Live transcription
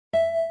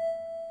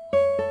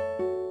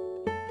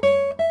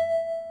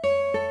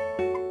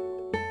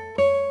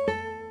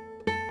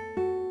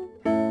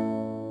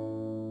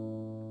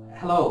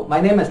my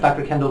name is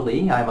Dr. Kendall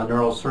Lee. I'm a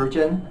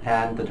neurosurgeon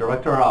and the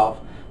director of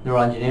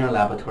neuroengineering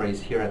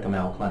laboratories here at the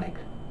Mayo Clinic.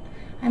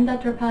 I'm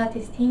Dr. Paola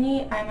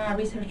Testini. I'm a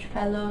research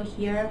fellow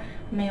here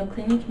at Mayo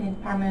Clinic in the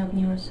Department of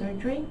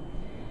Neurosurgery.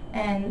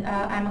 And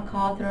I'm a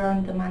co-author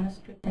on the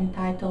manuscript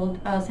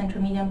entitled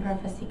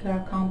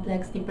Centromedian-Parafascicular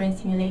Complex Deep Brain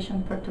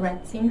Stimulation for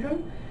Tourette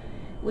Syndrome,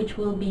 which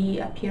will be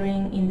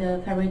appearing in the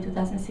February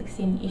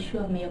 2016 issue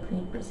of Mayo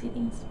Clinic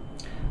Proceedings.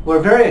 We're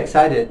very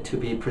excited to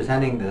be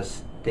presenting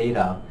this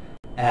data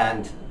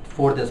and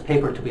for this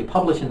paper to be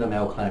published in the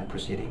Mayo Clinic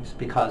Proceedings,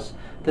 because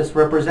this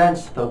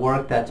represents the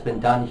work that's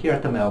been done here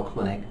at the Mayo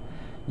Clinic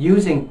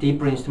using deep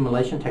brain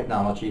stimulation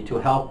technology to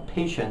help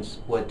patients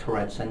with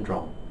Tourette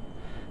syndrome.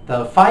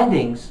 The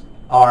findings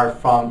are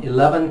from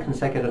 11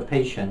 consecutive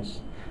patients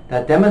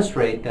that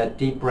demonstrate that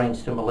deep brain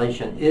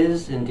stimulation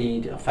is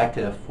indeed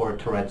effective for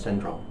Tourette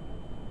syndrome.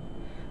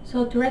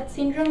 So Tourette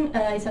syndrome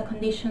is a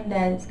condition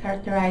that is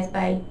characterized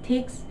by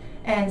tics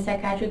and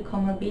psychiatric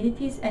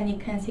comorbidities, and it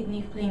can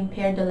significantly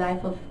impair the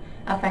life of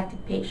affected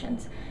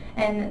patients.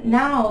 And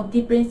now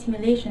deep brain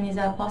stimulation is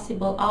a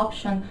possible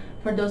option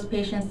for those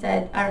patients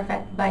that are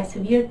affected by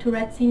severe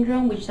Tourette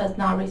syndrome, which does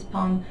not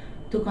respond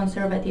to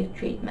conservative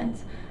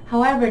treatments.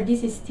 However,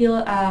 this is still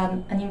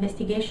an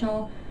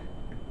investigational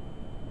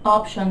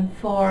option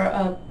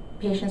for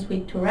patients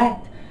with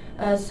Tourette.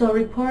 So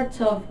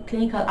reports of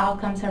clinical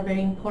outcomes are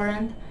very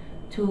important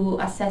to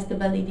assess the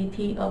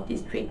validity of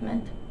this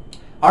treatment.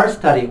 Our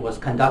study was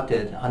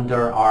conducted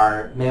under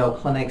our Mayo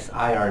Clinic's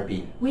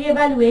IRB. We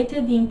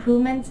evaluated the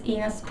improvements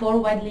in a score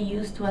widely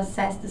used to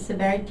assess the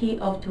severity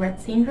of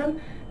Tourette syndrome,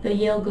 the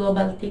Yale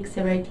Global Tic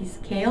Severity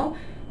Scale,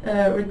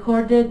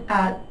 recorded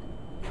at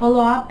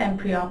follow-up and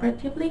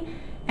preoperatively,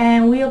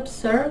 and we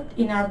observed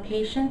in our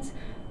patients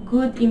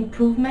good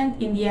improvement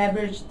in the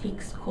average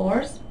tic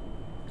scores,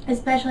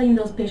 especially in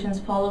those patients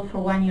followed for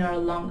 1 year or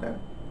longer.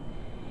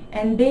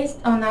 And based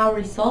on our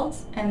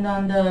results and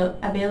on the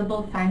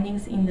available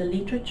findings in the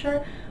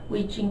literature,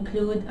 which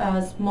include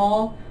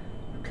small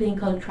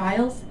clinical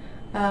trials,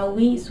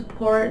 we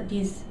support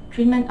this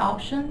treatment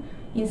option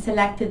in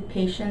selected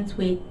patients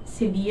with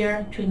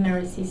severe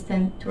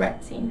treatment-resistant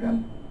Tourette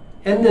syndrome.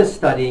 In this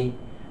study,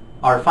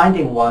 our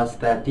finding was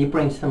that deep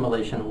brain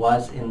stimulation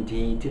was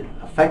indeed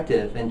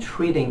effective in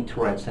treating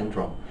Tourette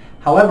syndrome.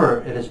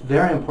 However, it is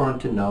very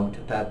important to note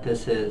that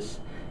this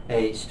is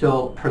a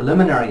still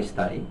preliminary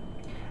study,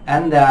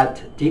 and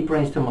that deep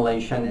brain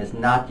stimulation is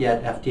not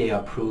yet FDA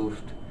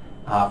approved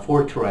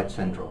for Tourette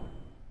syndrome.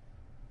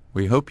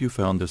 We hope you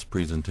found this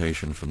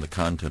presentation from the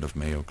content of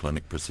Mayo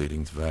Clinic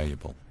Proceedings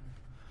valuable.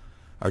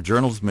 Our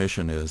journal's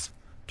mission is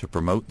to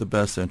promote the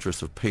best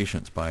interests of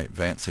patients by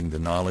advancing the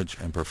knowledge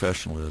and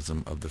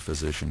professionalism of the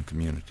physician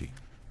community.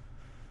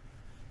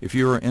 If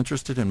you are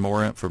interested in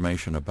more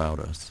information about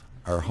us,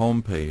 our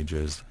homepage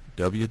is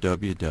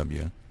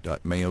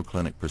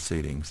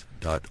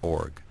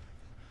www.mayoclinicproceedings.org.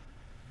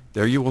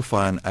 There you will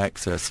find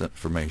access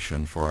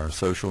information for our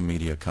social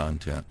media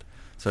content,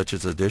 such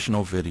as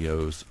additional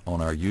videos on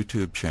our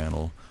YouTube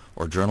channel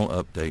or journal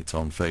updates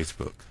on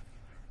Facebook.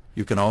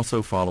 You can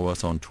also follow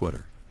us on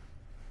Twitter.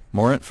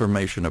 More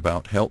information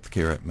about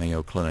healthcare at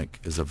Mayo Clinic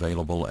is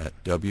available at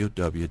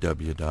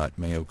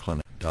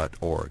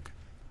www.mayoclinic.org.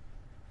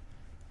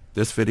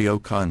 This video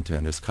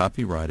content is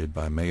copyrighted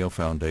by Mayo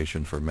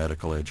Foundation for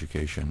Medical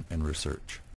Education and Research.